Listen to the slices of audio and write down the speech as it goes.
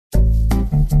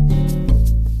Hello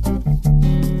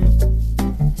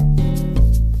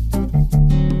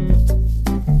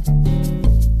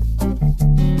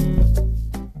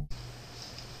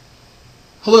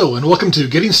and welcome to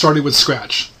Getting Started with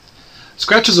Scratch.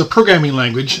 Scratch is a programming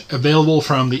language available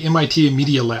from the MIT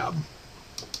Media Lab.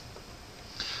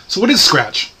 So what is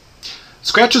Scratch?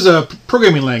 Scratch is a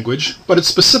programming language, but it's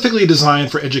specifically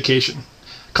designed for education.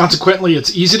 Consequently,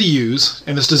 it's easy to use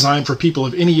and it's designed for people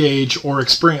of any age or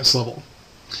experience level.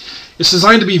 It's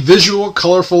designed to be visual,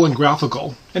 colorful, and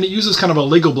graphical, and it uses kind of a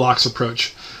Lego blocks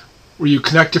approach where you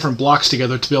connect different blocks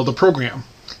together to build a program.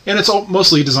 And it's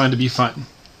mostly designed to be fun.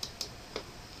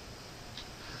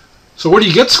 So where do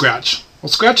you get Scratch? Well,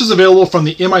 Scratch is available from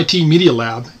the MIT Media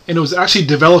Lab, and it was actually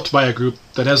developed by a group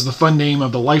that has the fun name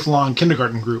of the Lifelong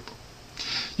Kindergarten Group.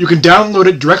 You can download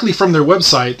it directly from their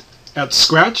website at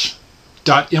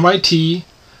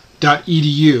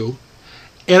scratch.mit.edu,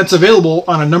 and it's available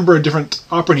on a number of different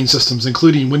operating systems,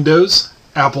 including Windows,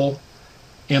 Apple,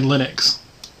 and Linux.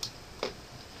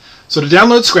 So to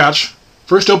download Scratch,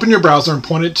 first open your browser and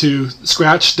point it to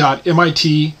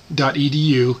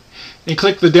scratch.mit.edu and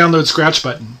click the Download Scratch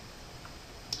button.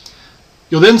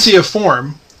 You'll then see a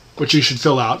form which you should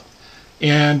fill out.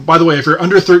 And by the way, if you're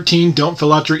under 13, don't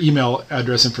fill out your email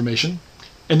address information.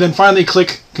 And then finally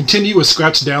click Continue with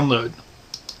Scratch Download.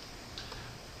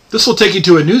 This will take you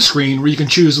to a new screen where you can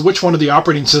choose which one of the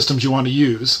operating systems you want to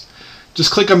use. Just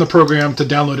click on the program to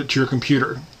download it to your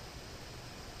computer.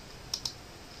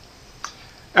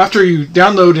 After you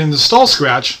download and install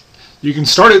Scratch, you can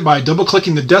start it by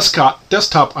double-clicking the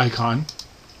desktop icon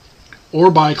or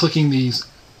by clicking the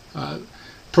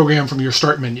program from your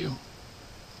Start menu.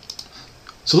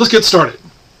 So let's get started.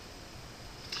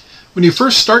 When you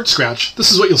first start Scratch,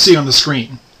 this is what you'll see on the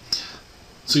screen.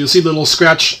 So you'll see the little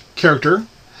Scratch character,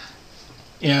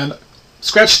 and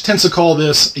Scratch tends to call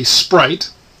this a sprite,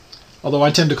 although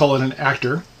I tend to call it an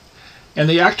actor. And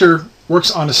the actor works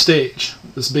on a stage,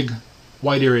 this big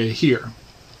white area here.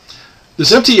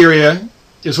 This empty area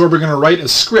is where we're going to write a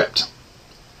script,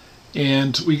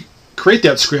 and we create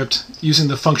that script using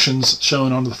the functions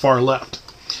shown on the far left.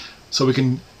 So we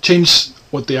can change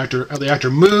what how the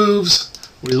actor moves,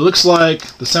 what he looks like,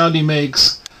 the sound he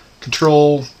makes,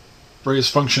 control various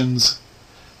functions,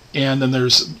 and then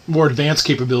there's more advanced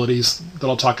capabilities that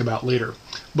I'll talk about later.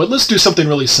 But let's do something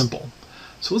really simple.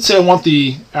 So let's say I want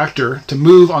the actor to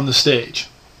move on the stage.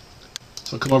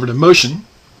 So I'll come over to Motion,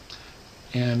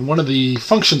 and one of the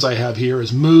functions I have here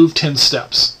is move 10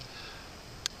 steps.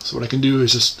 So what I can do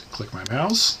is just click my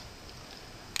mouse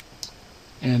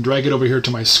and drag it over here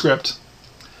to my script.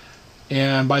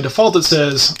 And by default it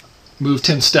says move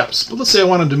 10 steps. But let's say I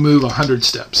wanted to move 100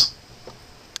 steps.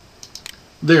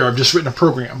 There, I've just written a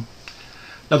program.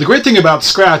 Now the great thing about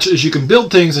Scratch is you can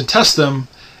build things and test them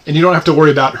and you don't have to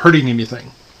worry about hurting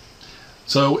anything.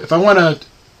 So if I want to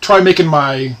try making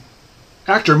my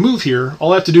actor move here,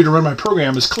 all I have to do to run my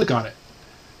program is click on it.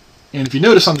 And if you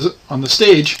notice on the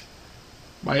stage,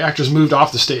 my actor's moved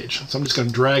off the stage. So I'm just going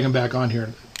to drag him back on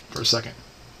here for a second.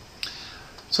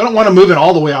 So I don't want to move it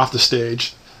all the way off the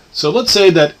stage. So let's say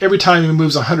that every time he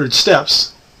moves 100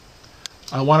 steps,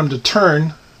 I want him to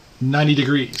turn 90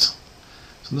 degrees.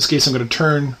 So in this case I'm going to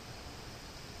turn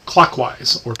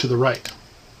clockwise or to the right.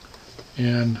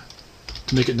 And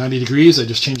to make it 90 degrees, I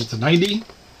just change it to 90.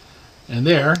 And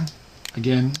there,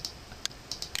 again,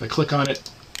 if I click on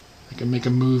it, I can make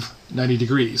him move 90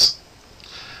 degrees.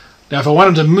 Now if I want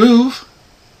him to move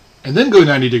and then go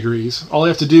 90 degrees, all I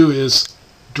have to do is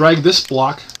drag this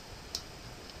block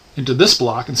into this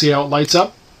block and see how it lights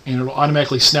up, and it will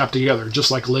automatically snap together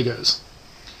just like Legos.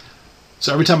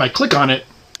 So every time I click on it,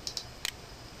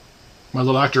 my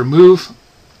little actor will move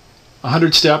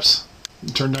 100 steps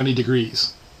and turn 90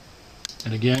 degrees.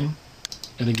 And again,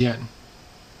 and again.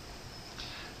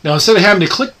 Now instead of having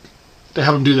to click to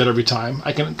have him do that every time,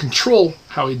 I can control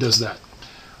how he does that.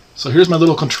 So here's my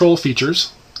little control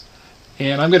features,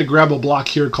 and I'm going to grab a block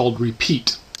here called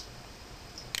repeat.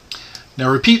 Now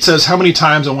repeat says how many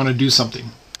times I want to do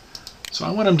something. So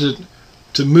I want him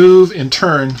to move and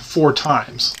turn 4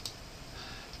 times.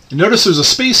 You notice there's a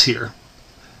space here,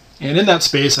 and in that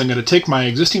space I'm going to take my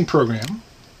existing program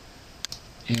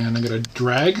and I'm going to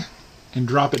drag and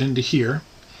drop it into here,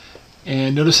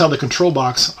 and notice how the control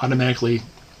box automatically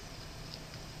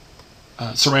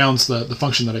surrounds the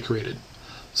function that I created.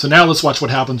 So now let's watch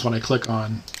what happens when I click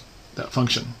on that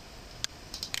function.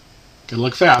 Gotta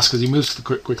look fast because he moves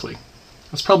quickly.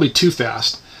 That's probably too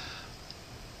fast.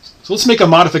 So let's make a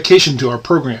modification to our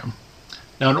program.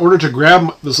 Now in order to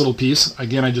grab this little piece,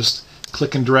 again I just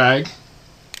click and drag.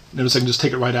 Notice I can just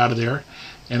take it right out of there.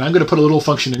 And I'm going to put a little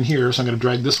function in here, so I'm going to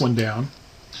drag this one down.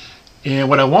 And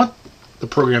what I want the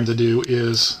program to do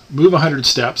is move 100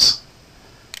 steps,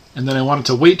 and then I want it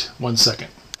to wait 1 second.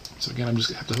 So again, I'm just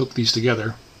going to have to hook these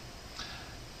together.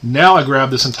 Now I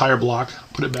grab this entire block,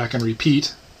 put it back and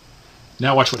repeat.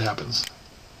 Now watch what happens.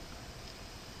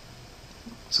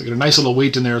 So I get a nice little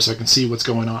wait in there so I can see what's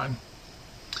going on.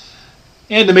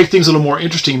 And to make things a little more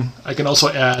interesting, I can also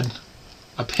add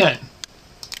a pen.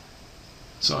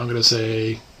 So I'm going to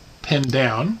say pen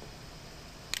down.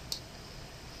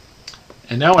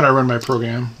 And now when I run my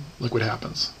program, look what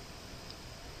happens.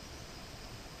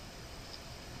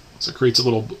 So it creates a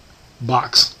little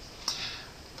box.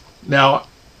 Now,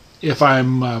 if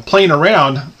I'm playing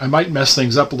around, I might mess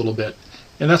things up a little bit.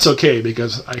 And that's okay,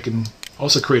 because I can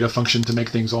also create a function to make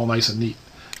things all nice and neat.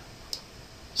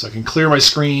 So I can clear my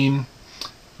screen.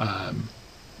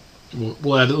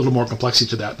 We'll add a little more complexity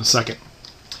to that in a second.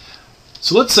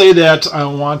 So let's say that I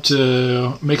want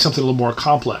to make something a little more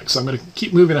complex. I'm going to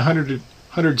keep moving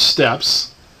 100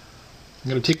 steps. I'm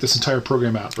going to take this entire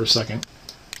program out for a second,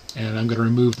 and I'm going to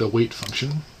remove the wait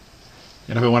function.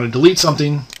 And if I want to delete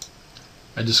something,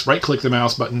 I just right-click the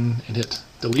mouse button and hit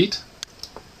delete.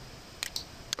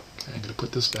 Okay, I'm going to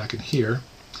put this back in here.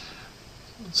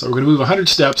 So we're going to move 100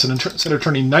 steps, and instead of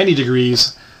turning 90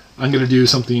 degrees, I'm going to do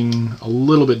something a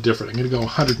little bit different. I'm going to go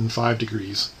 105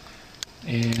 degrees.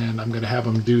 And I'm going to have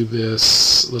them do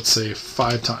this, let's say,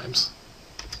 5 times.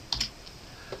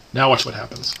 Now watch what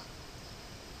happens.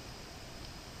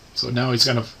 So now he's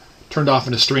kind of turned off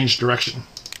in a strange direction.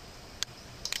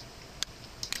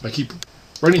 If I keep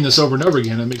running this over and over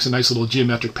again, it makes a nice little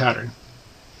geometric pattern.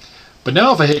 But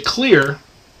now if I hit clear,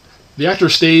 the actor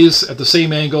stays at the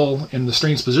same angle in the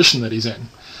strange position that he's in.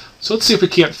 So let's see if we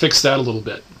can't fix that a little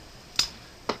bit.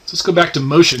 So let's go back to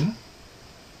motion.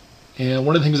 And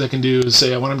one of the things I can do is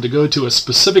say I want him to go to a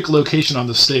specific location on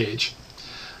the stage.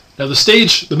 Now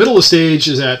the middle of the stage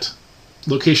is at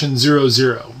location 0,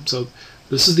 0. So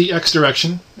this is the X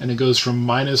direction, and it goes from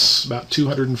minus about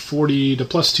 240 to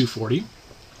plus 240.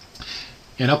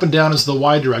 And up and down is the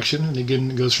Y direction, and again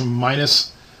it goes from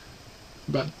minus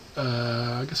about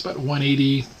I guess about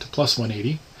 180 to plus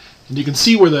 180. And you can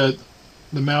see where the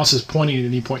mouse is pointing at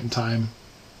any point in time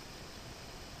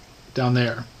down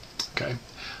there. Okay.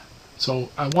 So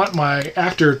I want my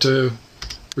actor to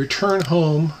return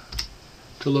home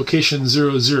to location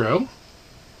 0, 0.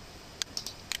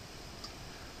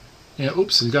 And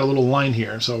oops, he's got a little line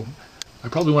here. So I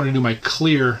probably want to do my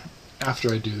clear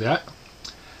after I do that.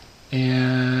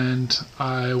 And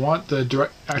I want the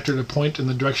actor to point in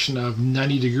the direction of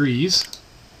 90 degrees.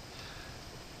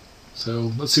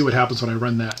 So let's see what happens when I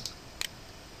run that.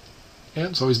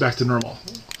 And so he's back to normal.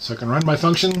 So I can run my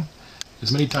function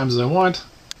as many times as I want,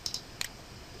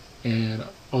 and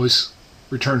always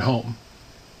return home.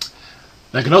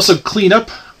 I can also clean up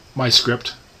my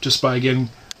script just by, again,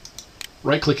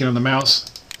 right-clicking on the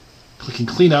mouse, clicking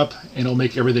clean up, and it'll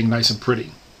make everything nice and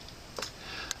pretty.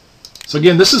 So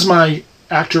again, this is my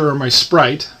actor or my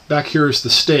sprite. Back here is the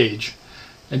stage.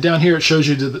 And down here it shows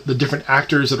you the different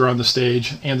actors that are on the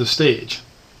stage and the stage.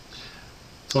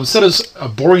 So instead of a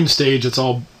boring stage, it's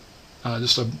all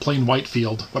just a plain white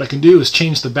field. What I can do is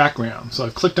change the background. So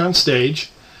I've clicked on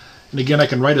stage. And again, I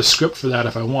can write a script for that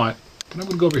if I want. But I'm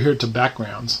going to go over here to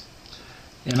backgrounds.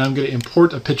 And I'm going to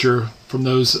import a picture from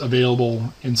those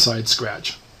available inside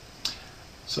Scratch.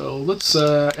 So let's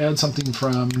add something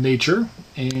from nature.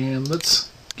 And let's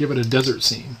give it a desert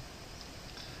scene.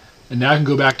 And now I can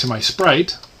go back to my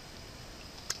sprite.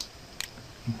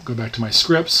 Go back to my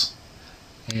scripts.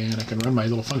 And I can run my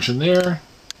little function there.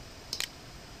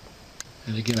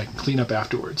 And again, I can clean up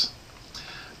afterwards.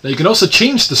 Now you can also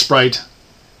change the sprite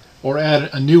or add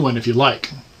a new one if you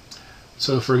like.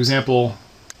 So for example,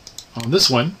 on this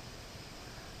one,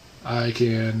 I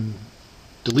can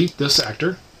delete this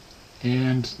actor,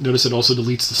 and notice it also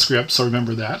deletes the script, so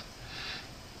remember that.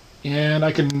 And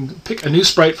I can pick a new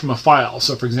sprite from a file.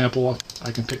 So for example,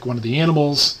 I can pick one of the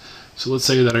animals. So let's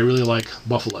say that I really like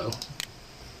buffalo.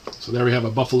 So there we have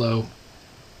a buffalo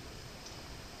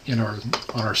on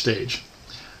our stage.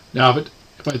 Now if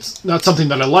it's not something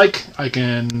that I like, I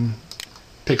can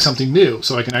pick something new.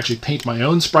 So I can actually paint my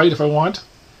own sprite if I want.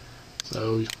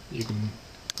 So you can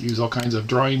use all kinds of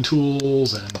drawing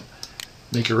tools and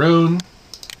make your own.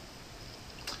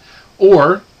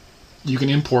 Or you can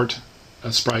import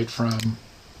a sprite from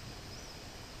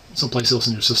someplace else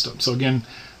in your system. So again,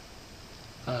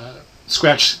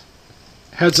 Scratch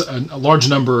has a large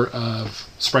number of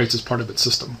sprites as part of its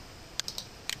system.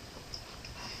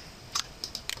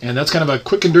 And that's kind of a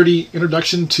quick and dirty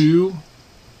introduction to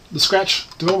the Scratch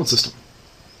development system.